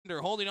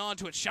holding on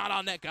to it. Shot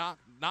on net, got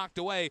knocked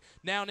away.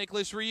 Now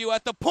Nicholas Ryu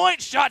at the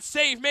point. Shot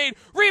save made.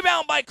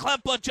 Rebound by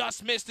Klempa.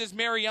 Just missed as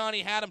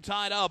Mariani had him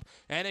tied up.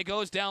 And it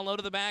goes down low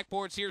to the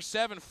backboards here.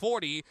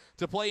 7:40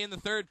 to play in the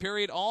third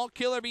period. All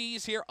Killer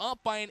Bees here up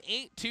by an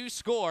 8-2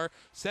 score.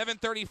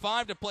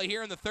 7:35 to play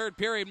here in the third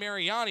period.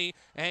 Mariani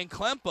and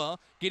Klempa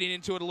getting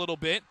into it a little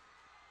bit.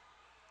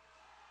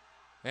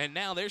 And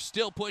now they're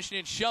still pushing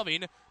and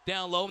shoving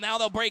down low. Now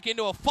they'll break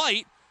into a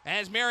fight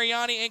as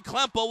Mariani and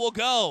Klempa will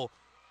go.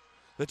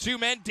 The two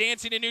men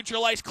dancing to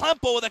neutralize.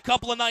 Klempa with a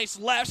couple of nice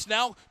lefts.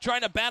 Now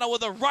trying to battle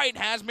with a right.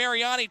 Has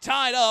Mariani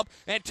tied up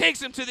and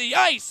takes him to the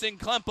ice. And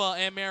Klempa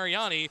and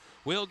Mariani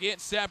will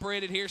get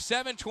separated here.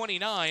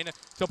 7:29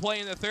 to play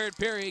in the third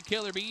period.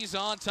 Killer Bees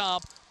on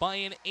top by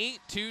an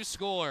 8-2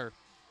 score.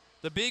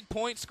 The big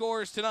point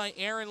scorers tonight,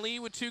 Aaron Lee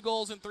with 2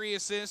 goals and 3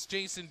 assists.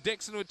 Jason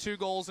Dixon with 2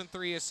 goals and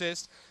 3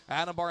 assists.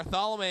 Brady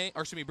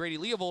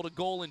Leovold, a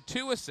goal and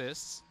 2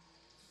 assists.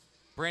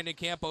 Brandon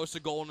Campos, a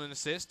goal and an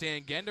assist.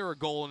 Dan Gender, a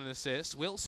goal and an assist. Will